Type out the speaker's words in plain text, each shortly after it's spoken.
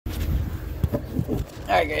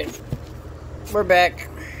Alright guys, we're back.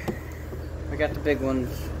 We got the big ones.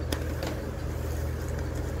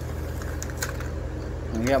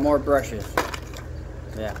 And we got more brushes.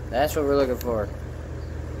 Yeah, that's what we're looking for.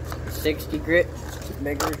 60 grit,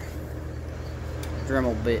 bigger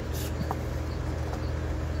Dremel bits.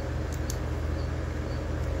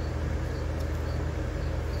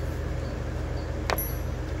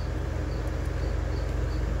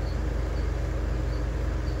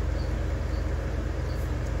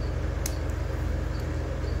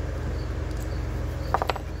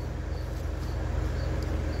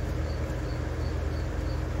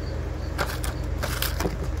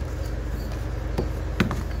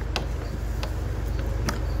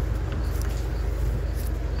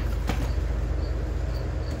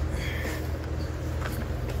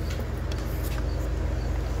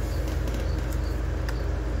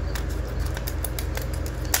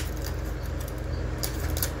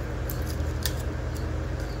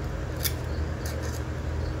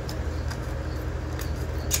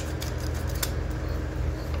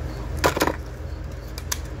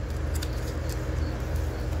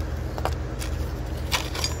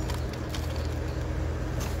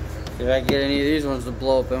 See if I can get any of these ones to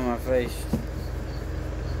blow up in my face.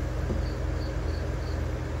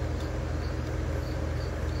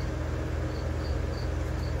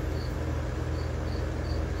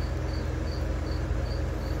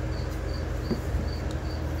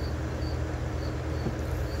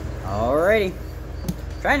 Alrighty.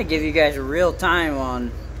 Trying to give you guys a real time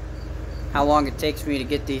on how long it takes me to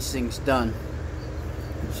get these things done.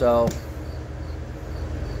 So,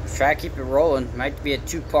 try to keep it rolling. Might be a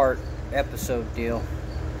two-part episode deal.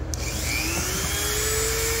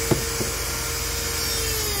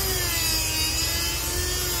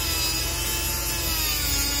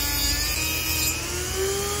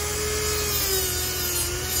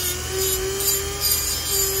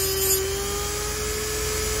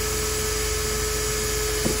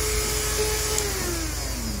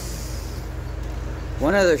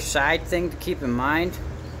 One other side thing to keep in mind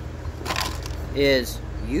is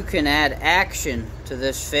you can add action to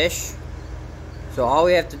this fish. So all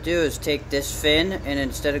we have to do is take this fin, and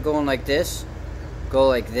instead of going like this, go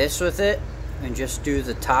like this with it, and just do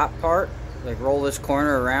the top part, like roll this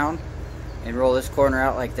corner around and roll this corner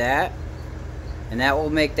out like that, and that will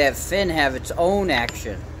make that fin have its own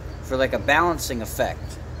action for like a balancing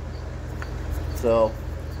effect. So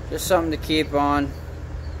just something to keep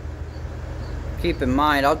in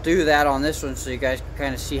mind. I'll do that on this one so you guys can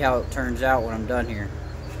kind of see how it turns out when I'm done here.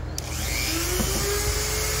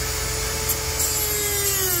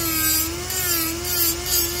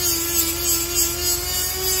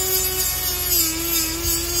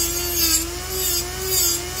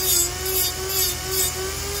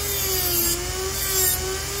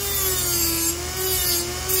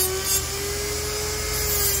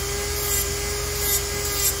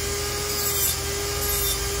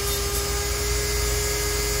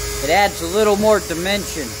 It adds a little more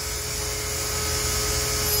dimension.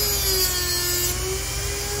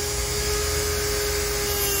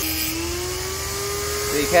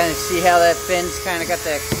 So you kind of see how that fin's kind of got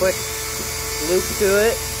that quick loop to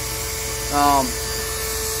it.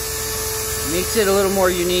 Makes it a little more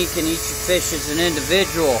unique, and each fish is an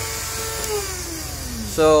individual.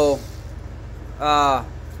 So, yeah,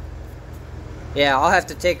 I'll have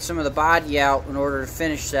to take some of the body out in order to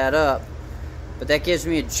finish that up. But that gives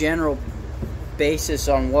me a general basis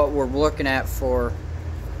on what we're looking at for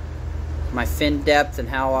my fin depth and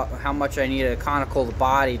how much I need to conical the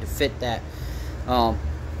body to fit that. So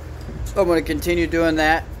I'm going to continue doing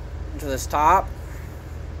that to this top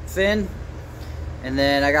fin. And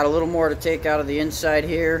then I got a little more to take out of the inside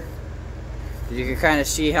here. You can kind of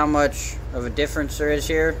see how much of a difference there is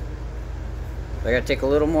here. So I got to take a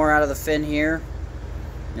little more out of the fin here.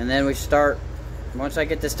 And then we start... Once I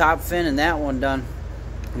get this top fin and that one done,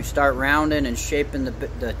 we start rounding and shaping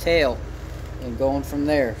the tail and going from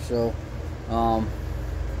there. So,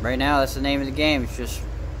 right now that's the name of the game. It's just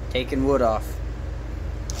taking wood off.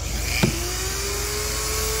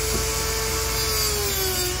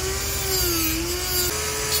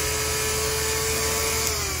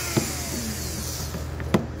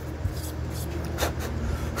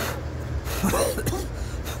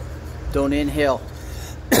 Don't inhale.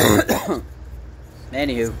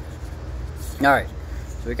 Anywho, alright,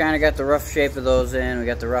 so we kind of got the rough shape of those in. We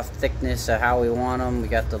got the rough thickness of how we want them. We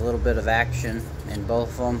got the little bit of action in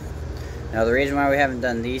both of them. Now the reason why we haven't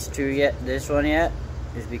done this one yet,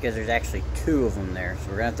 is because there's actually two of them there.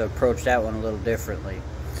 So we're going to have to approach that one a little differently.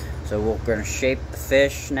 So we're going to shape the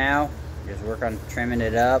fish now. Just work on trimming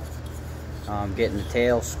it up. getting the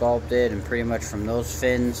tail sculpted, and pretty much from those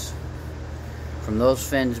fins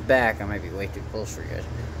back, I might be way too close for you guys,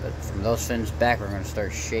 but from those fins back, we're going to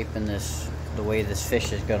start shaping this the way this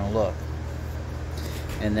fish is going to look.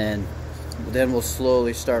 And then we'll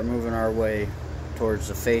slowly start moving our way towards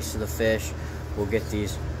the face of the fish. We'll get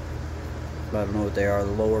these, I don't know what they are,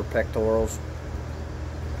 the lower pectorals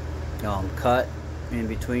cut in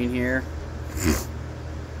between here.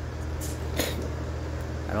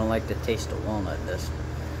 I don't like the taste of walnut this,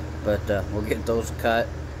 but we'll get those cut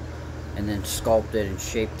and then sculpted and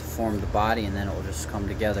shaped to form the body, and then it will just come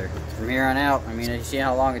together from here on out. I mean, you see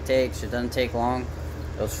how long it takes. It doesn't take long.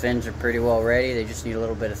 Those fins are pretty well ready. They just need a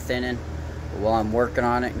little bit of thinning. But while I'm working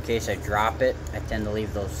on it, in case I drop it, I tend to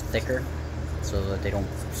leave those thicker so that they don't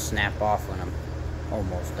snap off when I'm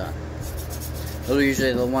almost done. Those are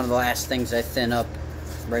usually one of the last things I thin up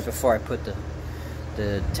right before I put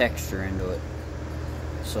the texture into it.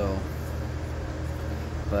 So,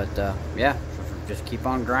 but yeah, just keep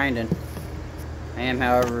on grinding. I am,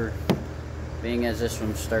 however, being as this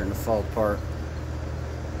one's starting to fall apart,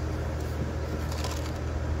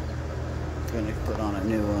 I'm going to put on a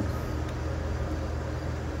new one.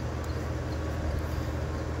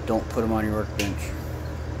 Don't put them on your workbench,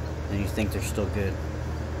 and you think they're still good.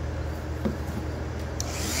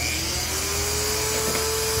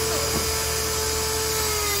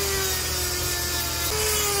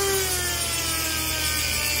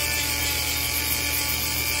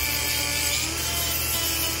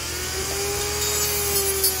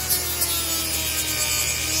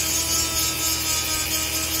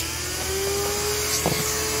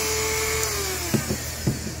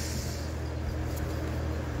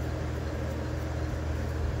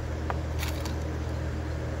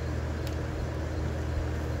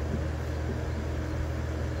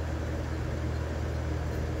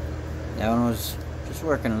 That one was just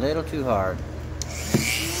working a little too hard.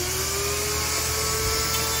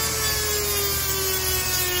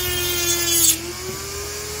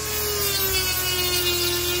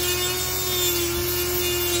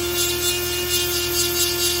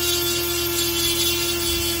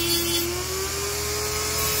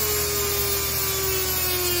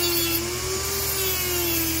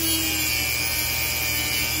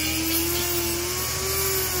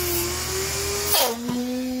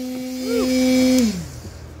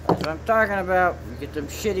 That's what I'm talking about. You get them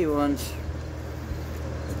shitty ones,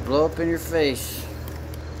 they blow up in your face.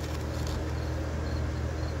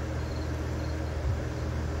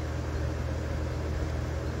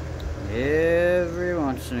 Every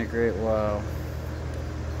once in a great while,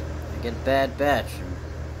 I get a bad batch.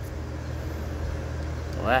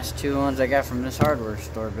 The last two ones I got from this hardware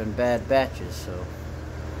store have been bad batches, so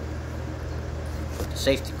put the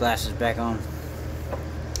safety glasses back on.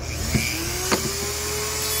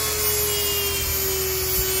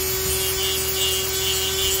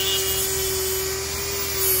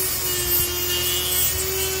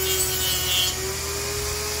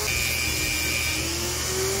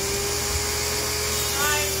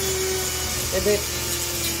 Hey, babe.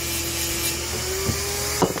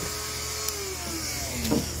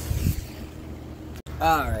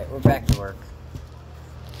 Alright, we're back to work.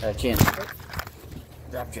 Got a chance.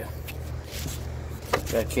 Dropped you.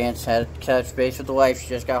 Got a chance, had to touch base with the wife. She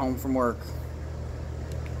just got home from work.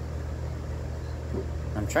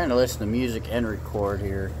 I'm trying to listen to music and record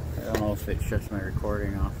here. I don't know if it shuts my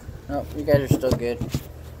recording off. Nope, you guys are still good.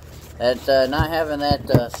 That not having that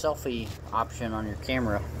selfie option on your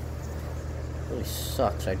camera really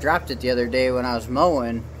sucks. I dropped it the other day when I was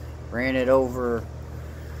mowing, ran it over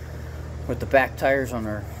with the back tires on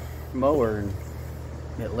our mower, and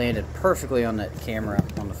it landed perfectly on that camera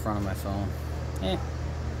on the front of my phone.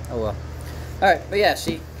 Oh well. Alright, but yeah,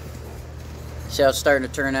 see how it's starting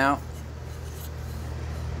to turn out?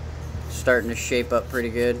 Starting to shape up pretty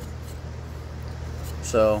good.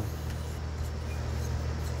 So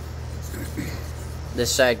this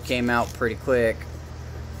side came out pretty quick.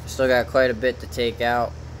 Still got quite a bit to take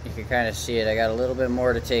out. You can kind of see it. I got a little bit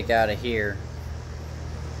more to take out of here.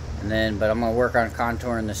 And then, but I'm going to work on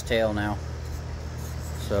contouring this tail now.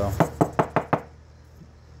 So,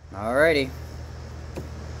 alrighty.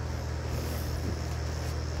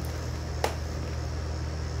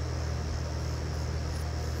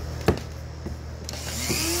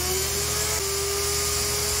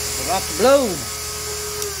 About to blow.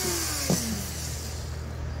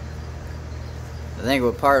 I think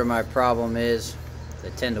what part of my problem is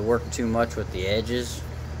they tend to work too much with the edges,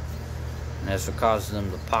 and that's what causes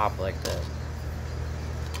them to pop like that.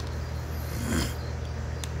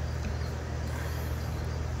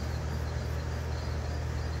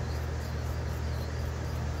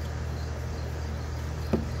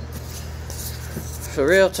 So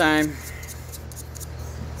real time,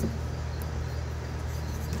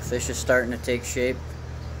 fish is starting to take shape.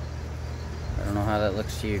 I don't know how that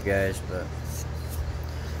looks to you guys, but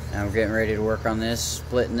now we're getting ready to work on this,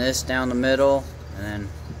 splitting this down the middle, and then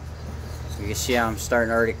you can see how I'm starting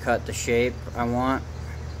to already cut the shape I want.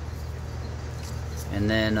 And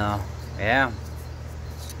then yeah,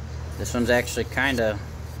 this one's actually kind of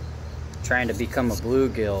trying to become a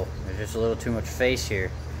bluegill. There's just a little too much face here.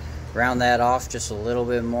 Round that off just a little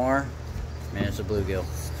bit more, and it's a bluegill.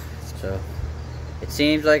 So it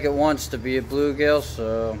seems like it wants to be a bluegill,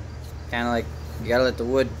 so kind of like you gotta let the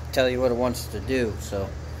wood tell you what it wants to do. So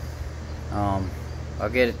I'll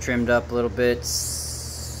get it trimmed up a little bit.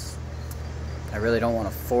 I really don't want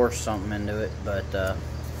to force something into it, but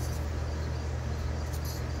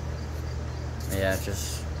yeah,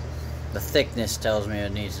 just the thickness tells me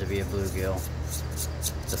it needs to be a bluegill.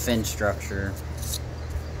 The fin structure,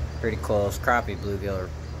 pretty close. Crappie bluegill are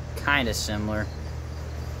kind of similar,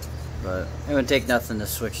 but it would take nothing to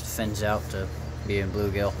switch the fins out to be a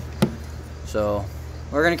bluegill. So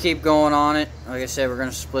we're gonna keep going on it. Like I said, we're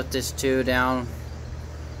gonna split this two down,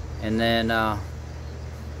 and then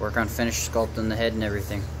work on finish sculpting the head and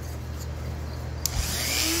everything.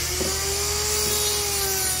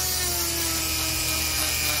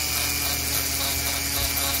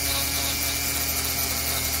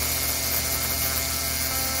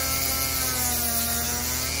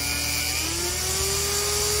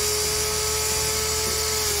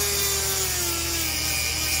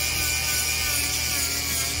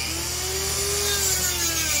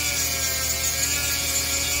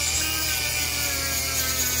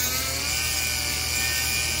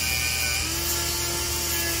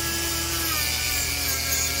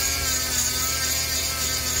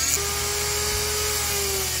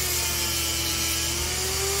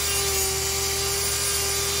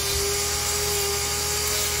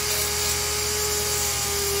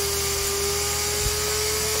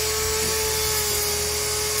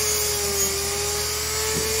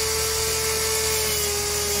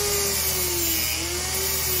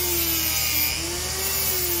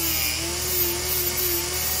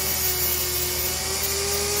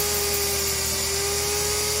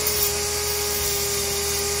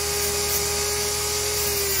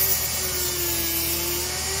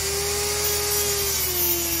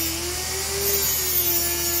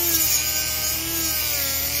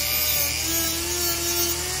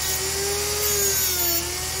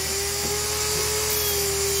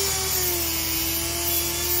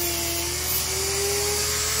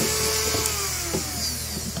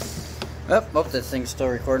 Oh, this thing's still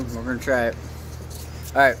recording. We're gonna try it.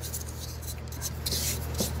 Alright.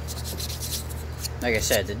 Like I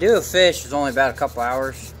said, to do a fish is only about a couple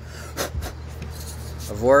hours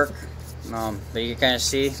of work. But you can kind of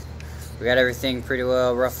see we got everything pretty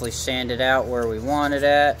well roughly sanded out where we want it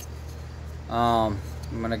at. I'm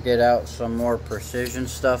gonna get out some more precision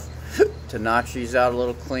stuff to notch these out a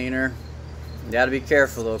little cleaner. You gotta be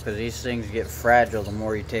careful though, because these things get fragile the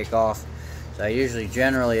more you take off. So I usually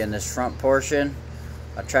generally in this front portion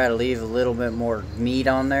I try to leave a little bit more meat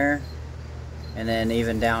on there, and then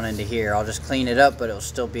even down into here I'll just clean it up, but it'll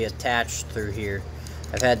still be attached through here.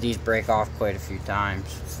 I've had these break off quite a few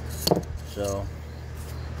times, so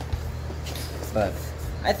but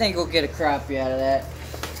I think we'll get a crappie out of that.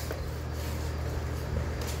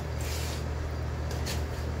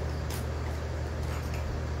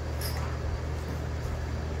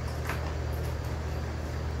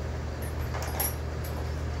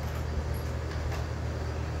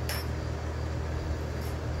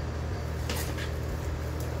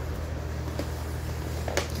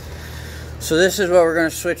 So this is what we're going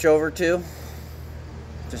to switch over to.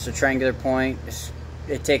 Just a triangular point.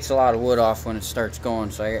 It takes a lot of wood off when it starts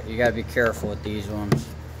going, so you got to be careful with these ones.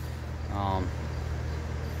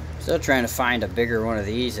 Still trying to find a bigger one of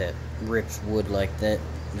these that rips wood like that.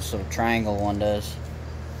 This little triangle one does.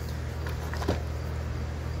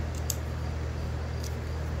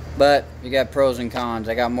 But you got pros and cons.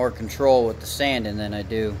 I got more control with the sanding than I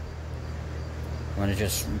do when it's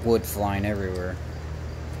just wood flying everywhere.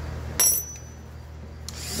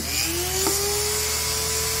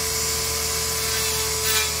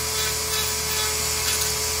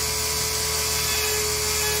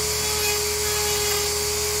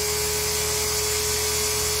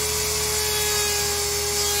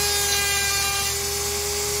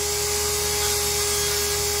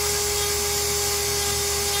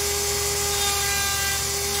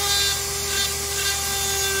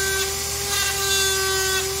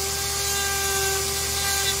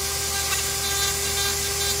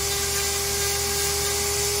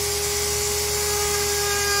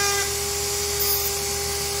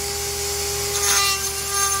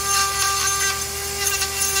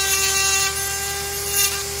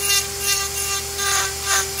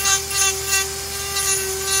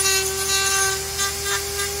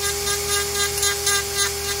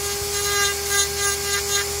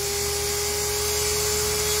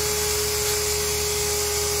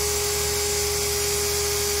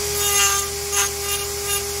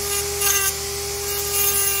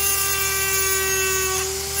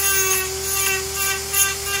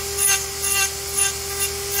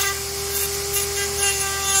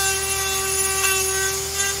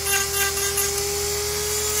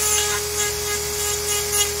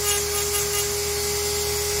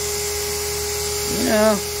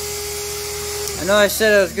 know, I know I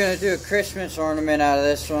said I was going to do a Christmas ornament out of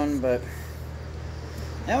this one, but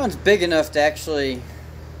that one's big enough to actually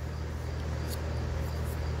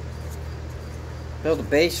build a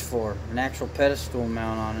base for, an actual pedestal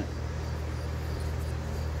mount on it.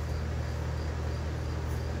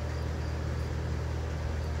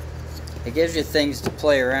 It gives you things to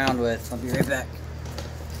play around with. I'll be right back.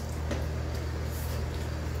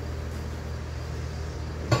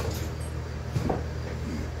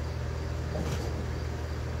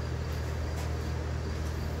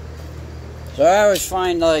 So I always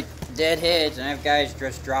find like dead heads, and I have guys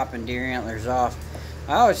just dropping deer antlers off.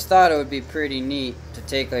 I always thought it would be pretty neat to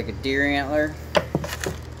take like a deer antler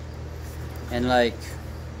and like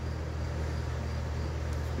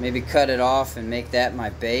maybe cut it off and make that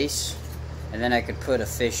my base, and then I could put a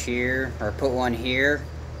fish here or put one here,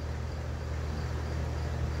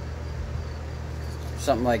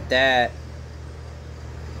 something like that,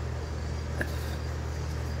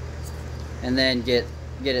 and then get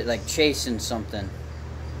it like chasing something.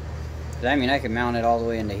 I mean, I could mount it all the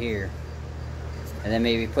way into here, and then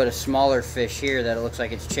maybe put a smaller fish here that it looks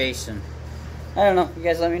like it's chasing. I don't know. You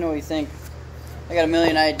guys let me know what you think. I got a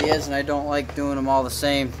million ideas, and I don't like doing them all the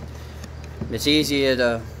same. It's easier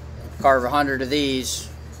to carve 100 of these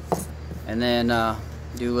and then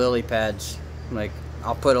do lily pads. Like,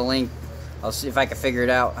 I'll put a link. I'll see if I can figure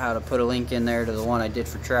it out how to put a link in there to the one I did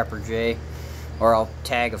for Trapper J, or I'll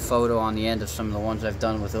tag a photo on the end of some of the ones I've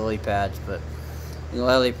done with lily pads. But the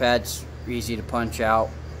lily pads are easy to punch out,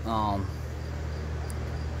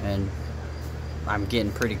 and I'm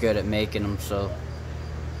getting pretty good at making them, so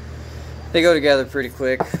they go together pretty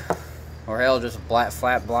quick. Or hell, just a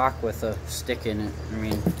flat block with a stick in it. I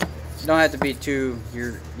mean, you don't have to be too,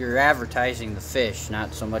 you're advertising the fish,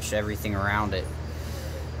 not so much everything around it.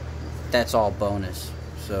 That's all bonus.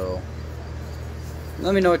 So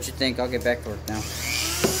let me know what you think. I'll get back to work now.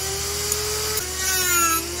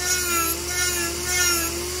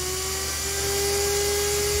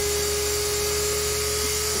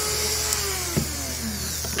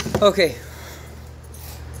 Okay,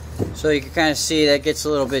 so you can kind of see that gets a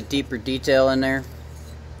little bit deeper detail in there.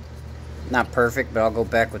 Not perfect, but I'll go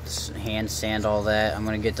back with the hand sand all that. I'm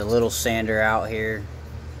going to get the little sander out here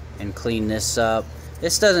and clean this up.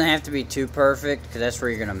 This doesn't have to be too perfect, because that's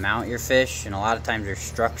where you're going to mount your fish, and a lot of times there's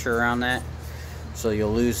structure around that, so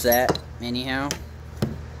you'll lose that anyhow.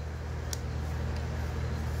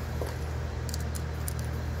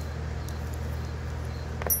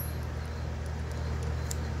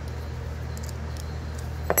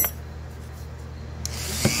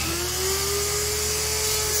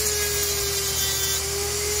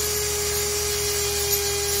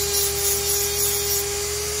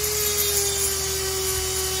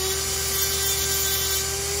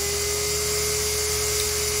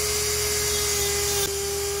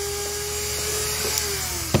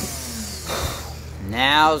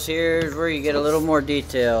 Now here's where you get a little more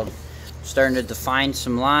detailed. Starting to define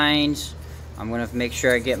some lines. I'm gonna make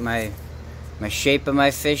sure I get my shape of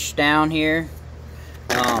my fish down here.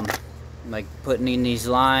 Like putting in these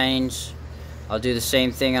lines. I'll do the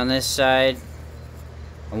same thing on this side.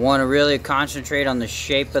 I want to really concentrate on the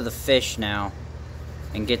shape of the fish now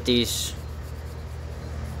and get these,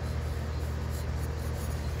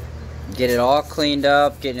 get it all cleaned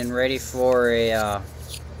up, getting ready for a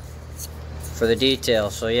for the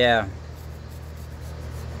detail. So yeah.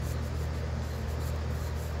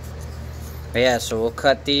 But yeah, so we'll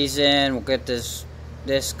cut these in. We'll get this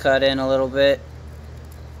cut in a little bit.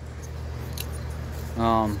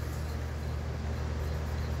 But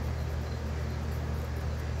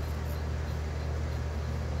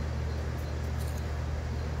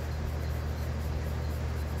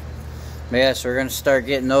yeah, so we're gonna start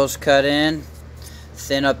getting those cut in.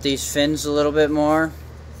 Thin up these fins a little bit more.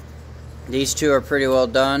 These two are pretty well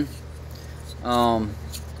done. Then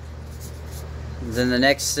the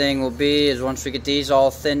next thing will be is once we get these all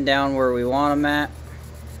thinned down where we want them at,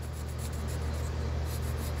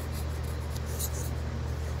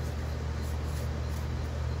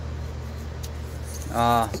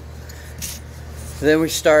 then we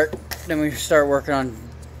start working on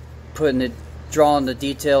drawing the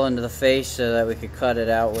detail into the face so that we could cut it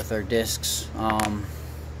out with our discs.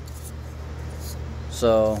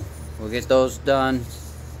 So we'll get those done,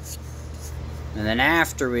 and then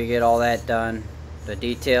after we get all that done, the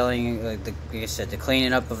detailing, like I said, the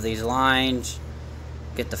cleaning up of these lines,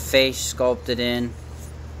 get the face sculpted in,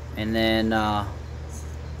 and then I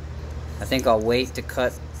think I'll wait to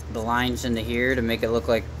cut the lines into here to make it look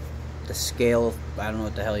like the scale. I don't know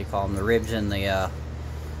what the hell you call them, the ribs and the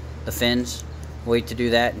fins. Wait to do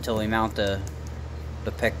that until we mount the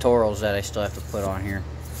the pectorals that I still have to put on here.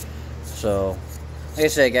 So, like I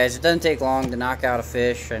said, guys, it doesn't take long to knock out a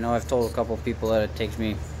fish. I know I've told a couple of people that it takes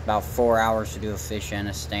me about 4 hours to do a fish and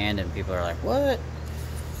a stand, and people are like, what?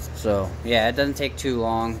 So, yeah, it doesn't take too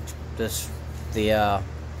long. The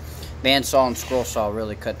bandsaw and scroll saw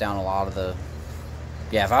really cut down a lot of the...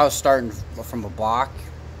 Yeah, if I was starting from a block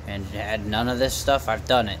and had none of this stuff, I've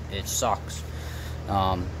done it. It sucks.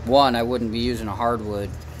 One, I wouldn't be using a hardwood.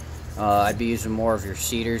 I'd be using more of your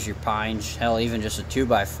cedars, your pines, hell, even just a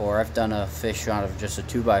 2x4. I've done a fish out of just a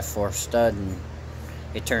 2x4 stud, and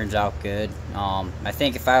it turns out good. I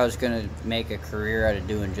think if I was going to make a career out of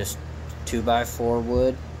doing just 2x4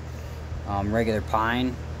 wood, regular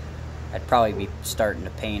pine, I'd probably be starting to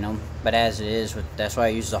paint them. But as it is, that's why I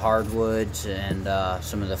use the hardwoods and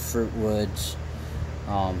some of the fruit woods.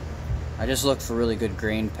 I just look for really good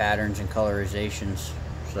grain patterns and colorizations.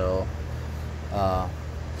 So,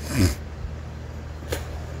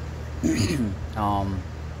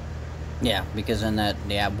 yeah, because then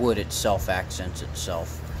that wood itself accents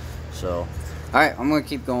itself. So, alright, I'm going to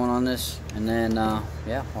keep going on this, and then,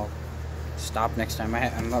 yeah, I'll stop next time.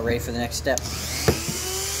 I'm not ready for the next step.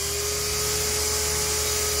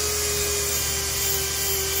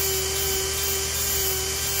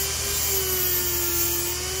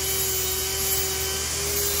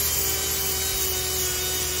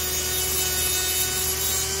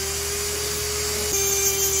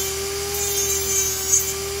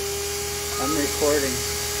 I'm recording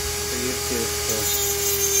for YouTube, so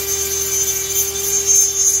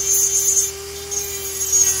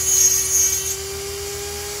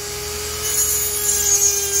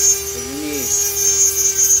what do you need?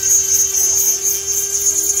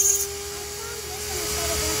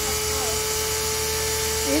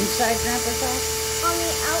 Inside Grandpa's house? On the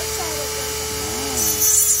outside of Grandpa's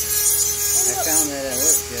house. I found that at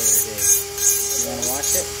work the other day. You want to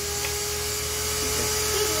watch it? Okay.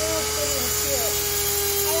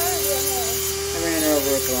 I ran her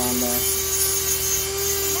over with the lawnmower.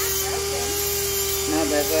 Not broken. No,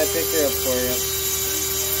 that's why I picked her up for you.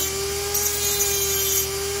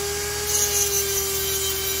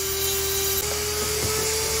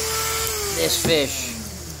 This fish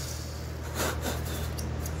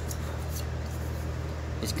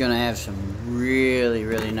is gonna have some really,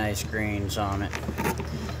 really nice grains on it.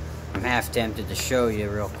 I'm half tempted to show you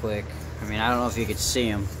real quick. I mean, I don't know if you could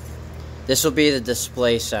see them. This will be the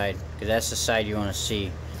display side, because that's the side you want to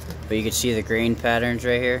see. But you can see the grain patterns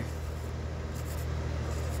right here.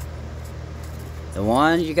 The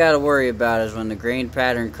one you got to worry about is when the grain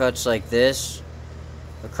pattern cuts like this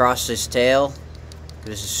across this tail.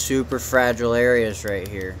 This is super fragile areas right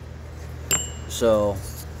here. So,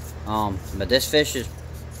 but this fish is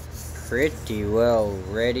pretty well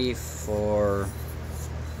ready for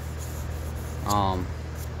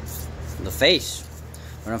the face.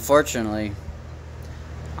 But unfortunately,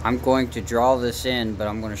 I'm going to draw this in, but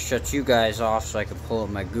I'm going to shut you guys off so I can pull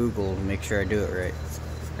up my Google to make sure I do it right.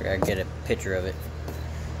 I gotta get a picture of it.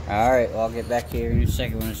 Alright, well, I'll get back here in a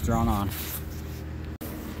second when it's drawn on.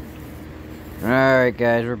 Alright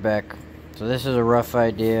guys, we're back. So this is a rough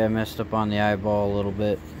idea. I messed up on the eyeball a little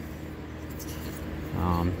bit.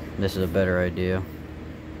 This is a better idea.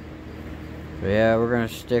 But yeah, we're going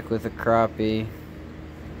to stick with the crappie.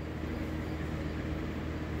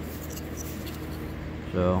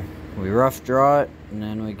 So we rough draw it, and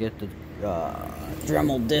then we get the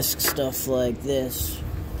Dremel disc stuff like this.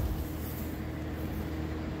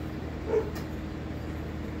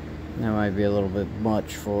 That might be a little bit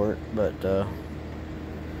much for it, but we'll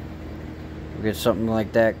get something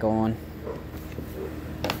like that going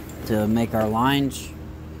to make our lines.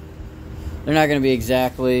 They're not going to be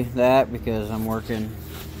exactly that because I'm working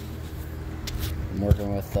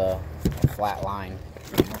with a flat line.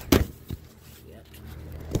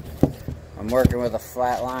 I'm working with a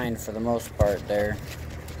flat line for the most part there.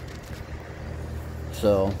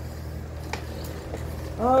 So,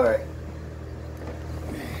 all right.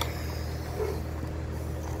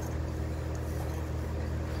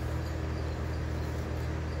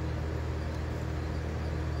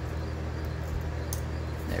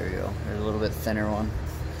 There we go. There's a little bit thinner one.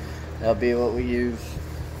 That'll be what we use.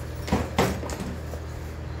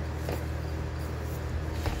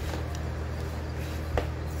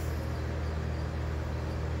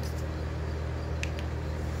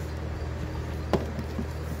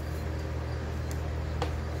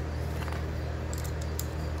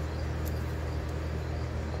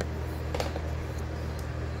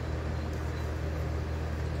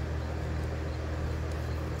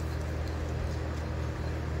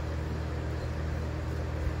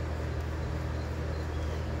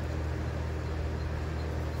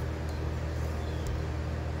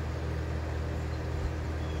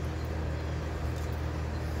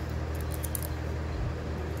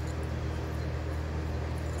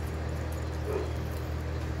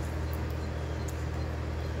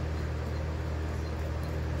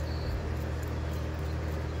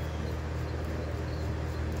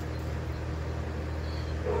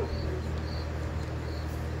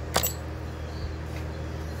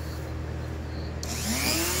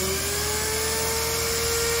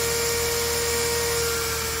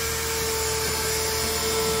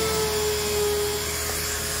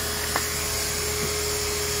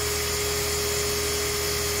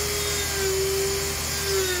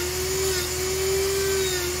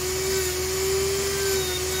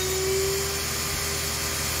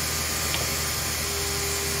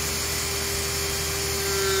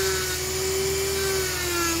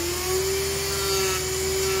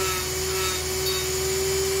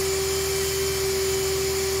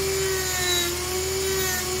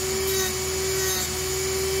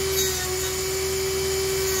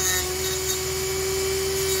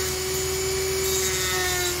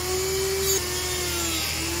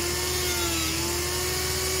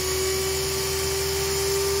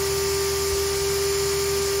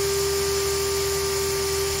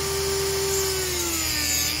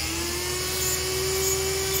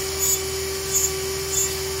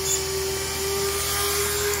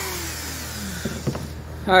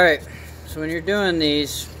 Alright, so when you're doing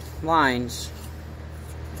these lines,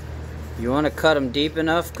 you want to cut them deep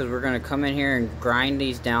enough because we're going to come in here and grind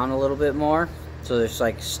these down a little bit more. So there's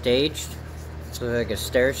like staged, so like a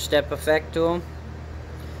stair step effect to them.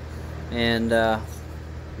 And yeah,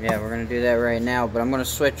 we're going to do that right now. But I'm going to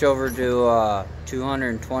switch over to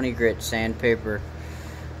 220 grit sandpaper.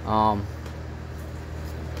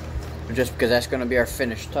 Just because that's going to be our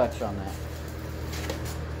finished touch on that.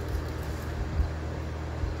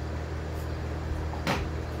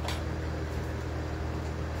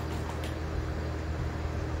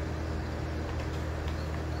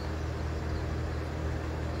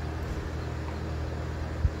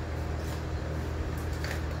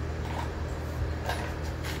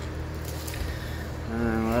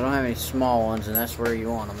 I don't have any small ones, and that's where you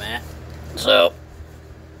want them at. So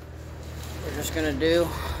we're just going to do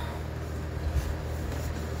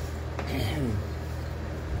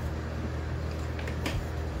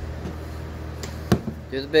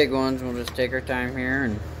the big ones. We'll just take our time here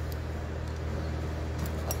and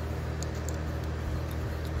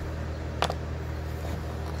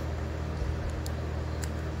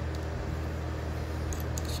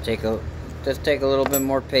just take a little bit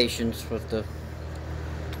more patience with the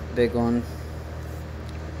big one.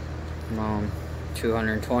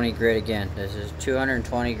 220 grit again. This is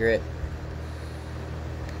 220 grit.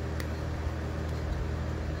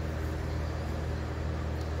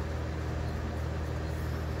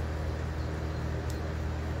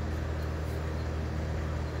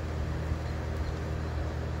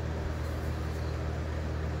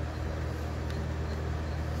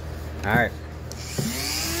 All right.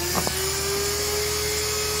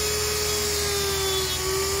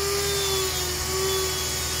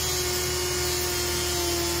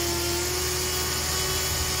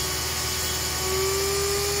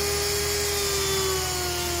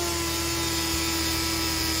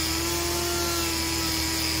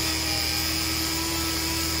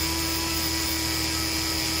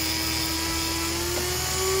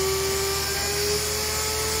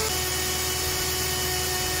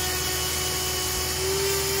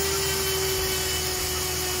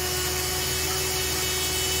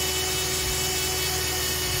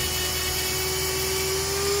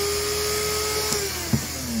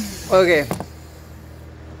 Okay,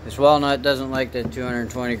 this walnut doesn't like the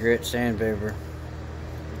 220 grit sandpaper.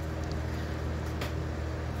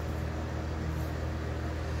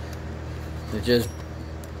 It just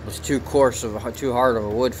was too coarse of too hard of a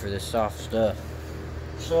wood for this soft stuff.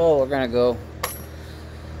 So we're gonna go.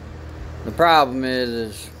 The problem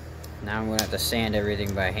is now I'm gonna have to sand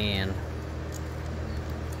everything by hand.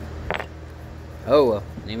 Oh well,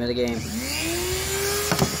 name of the game.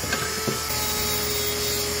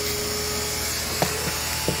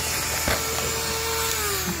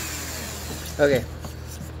 Okay,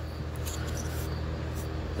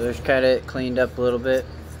 so there's kind of cleaned up a little bit.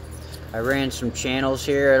 I ran some channels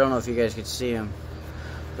here. I don't know if you guys could see them,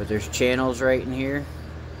 but there's channels right in here,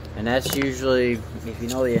 and that's usually, if you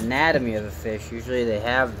know the anatomy of a fish, usually they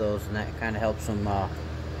have those, and that kind of helps them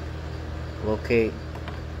locate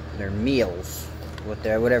their meals,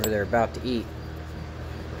 whatever they're about to eat.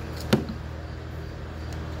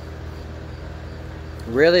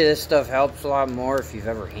 Really, this stuff helps a lot more if you've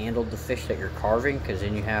ever handled the fish that you're carving, because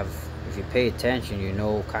then you have, if you pay attention, you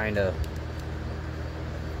know kind of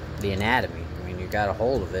the anatomy. I mean, you got a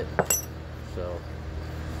hold of it. So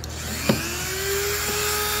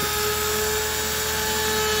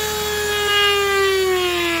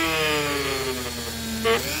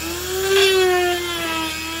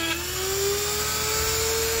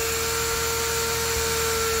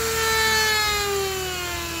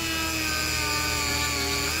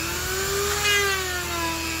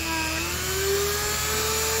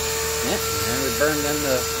and we burn them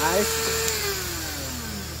the eyes.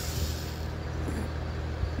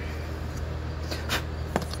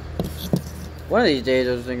 One of these days,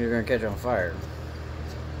 those things are going to catch on fire.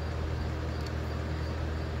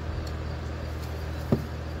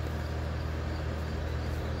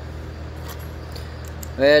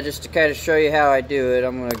 Well, just to kind of show you how I do it,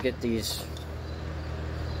 I'm going to get these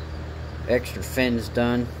extra fins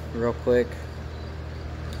done real quick,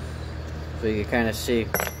 so you can kind of see.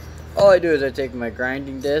 All I do is I take my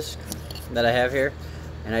grinding disc that I have here,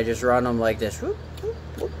 and I just run them like this. Whoop, whoop,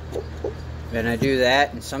 whoop, whoop, whoop. And I do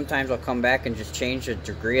that, and sometimes I'll come back and just change the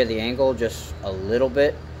degree of the angle just a little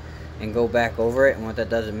bit and go back over it, and what that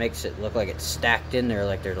does, it makes it look like it's stacked in there,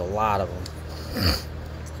 like there's a lot of them.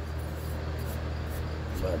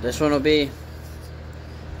 But this one will be,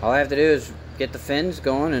 all I have to do is get the fins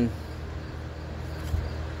going, and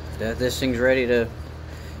this thing's ready to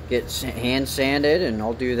get hand sanded, and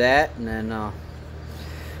I'll do that, and then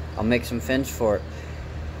I'll make some fins for it.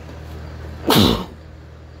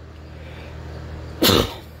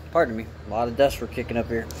 Pardon me, a lot of dust we're kicking up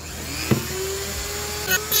here.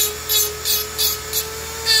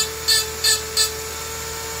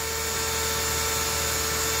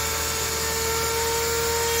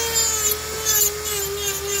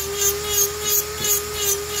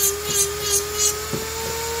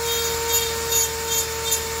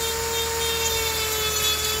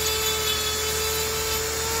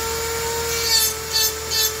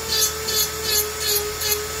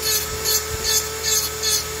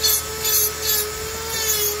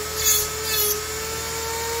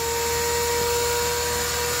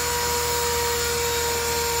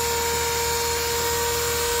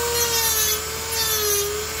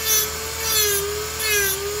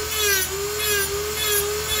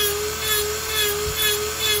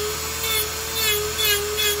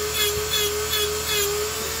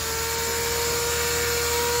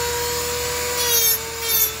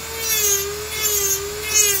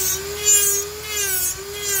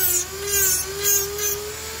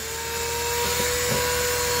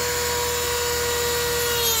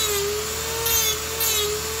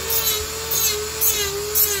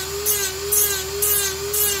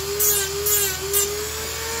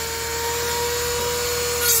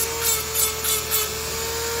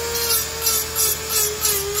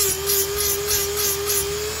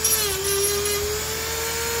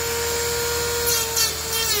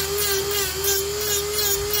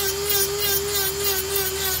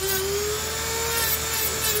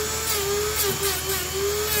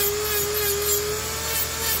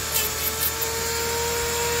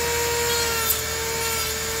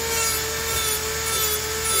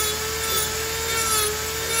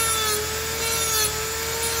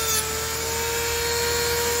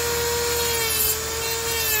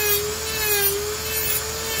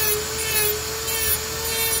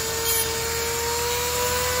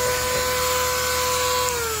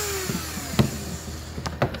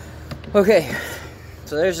 Okay,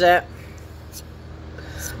 so there's that.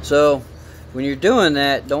 So when you're doing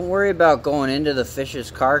that, don't worry about going into the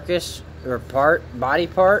fish's carcass or body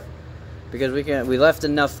part, because we left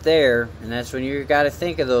enough there, and that's when you got to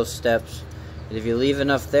think of those steps. And if you leave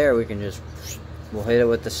enough there, we'll hit it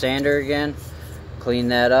with the sander again, clean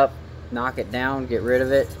that up, knock it down, get rid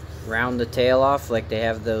of it, round the tail off like they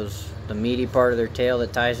have the meaty part of their tail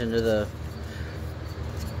that ties into the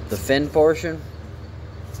fin portion.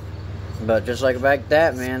 But just like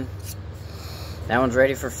that, man, that one's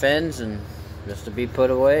ready for fins and just to be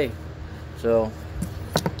put away. So,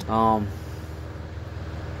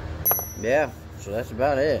 yeah, so that's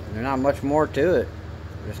about it. There's not much more to it.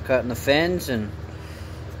 Just cutting the fins, and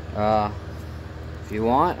if you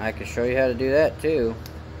want, I can show you how to do that too.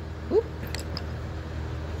 Whoop.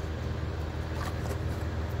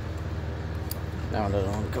 That one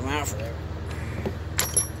doesn't want to come out for there.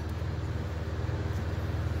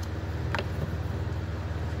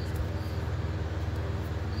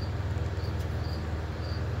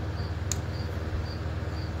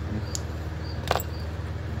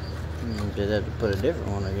 Did have to put a different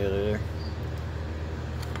one together there.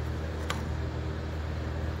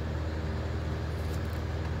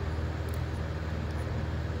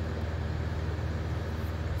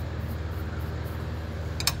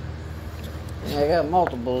 Yeah, I got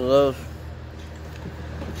multiple of those.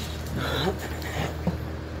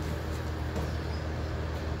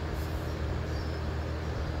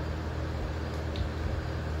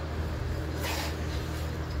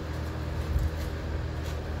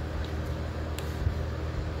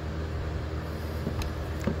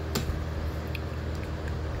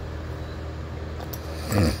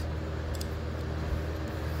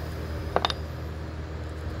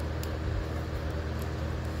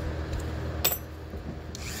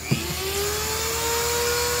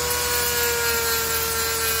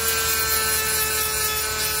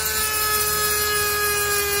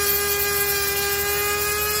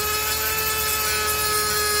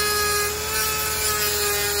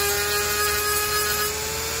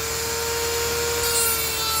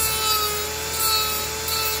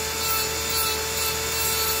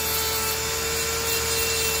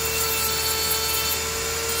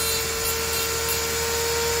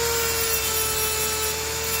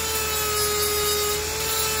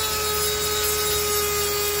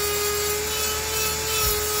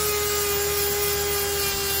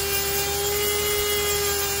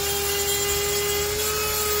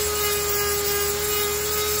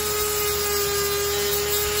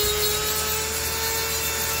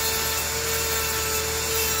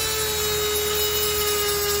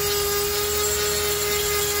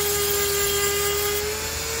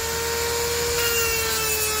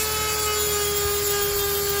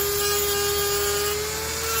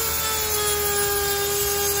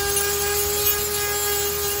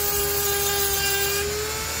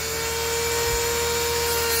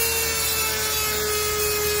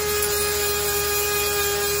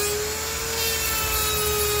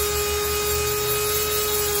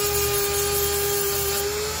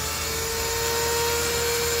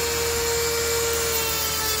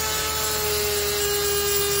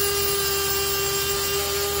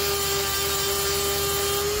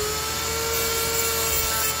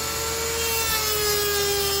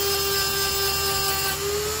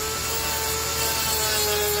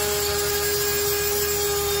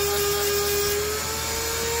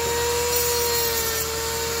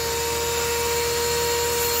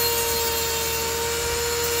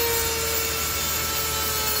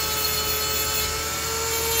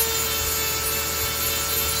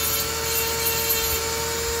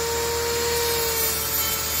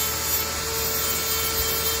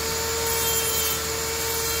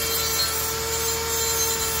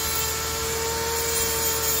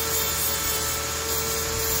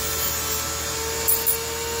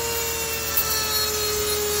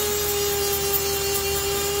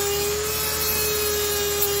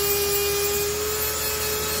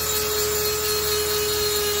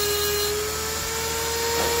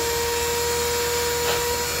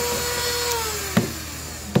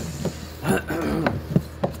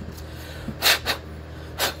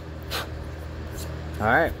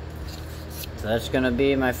 Alright, so that's going to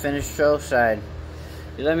be my finished show side.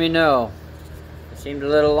 You let me know. It seemed a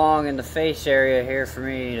little long in the face area here for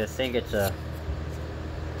me to think it's a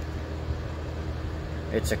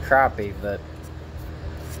crappie, but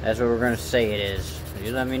that's what we're going to say it is.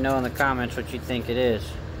 You let me know in the comments what you think it is.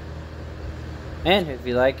 And if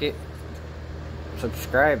you like it,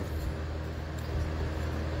 subscribe.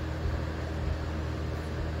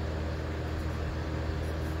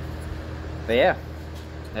 But yeah,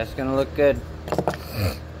 that's gonna look good.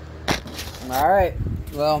 Alright,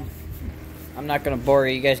 well, I'm not gonna bore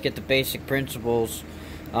you. You guys get the basic principles.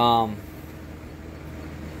 When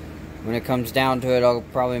it comes down to it, I'll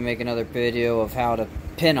probably make another video of how to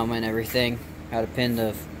pin them and everything. How to pin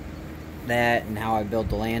that and how I build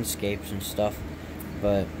the landscapes and stuff.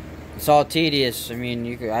 But it's all tedious. I mean,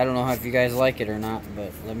 I don't know if you guys like it or not,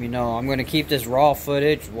 but let me know. I'm gonna keep this raw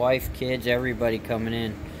footage. Wife, kids, everybody coming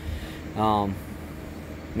in.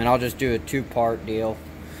 And I'll just do a 2-part deal.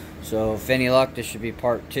 So if any luck, this should be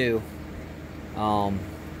part 2.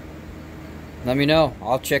 Let me know.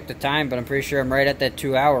 I'll check the time, but I'm pretty sure I'm right at that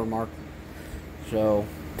 2-hour mark. So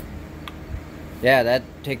yeah, that'd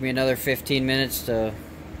take me another 15 minutes to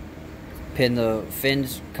pin the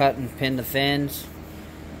fins, cut and pin the fins.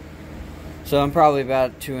 So I'm probably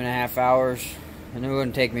about 2.5 hours, and it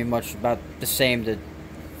wouldn't take me much, about the same to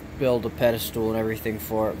build a pedestal and everything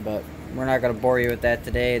for it, but we're not going to bore you with that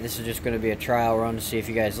today. This is just going to be a trial run to see if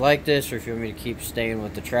you guys like this, or if you want me to keep staying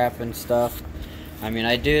with the trapping stuff. I mean,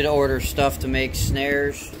 I did order stuff to make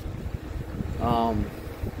snares. I'm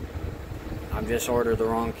just ordered the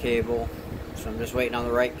wrong cable, so I'm just waiting on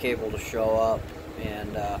the right cable to show up,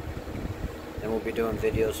 and then we'll be doing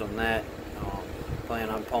videos on that. Plan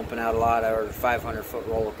on pumping out a lot. I ordered a 500-foot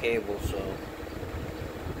roll of cable, so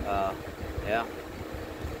yeah.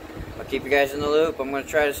 I'll keep you guys in the loop. I'm going to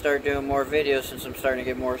try to start doing more videos since I'm starting to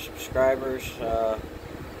get more subscribers.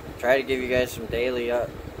 Try to give you guys some daily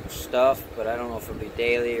stuff, but I don't know if it'll be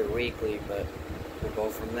daily or weekly, but we'll go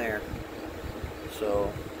from there.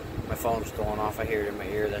 So my phone's going off. I hear it in my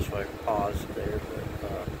ear. That's why I paused there.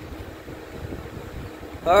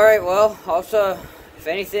 But alright, well, also, if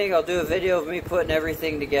anything, I'll do a video of me putting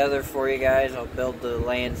everything together for you guys. I'll build the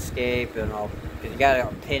landscape, and you gotta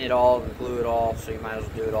pin it all and glue it all, so you might as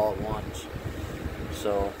well do it all at once.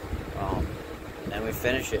 So, then we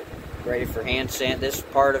finish it. Ready for hand sand. This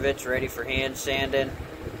part of it's ready for hand sanding.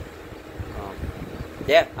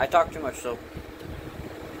 Yeah, I talk too much, so.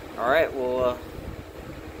 Alright, we'll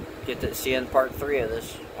get to see you in part 3 of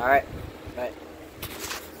this. Alright, bye.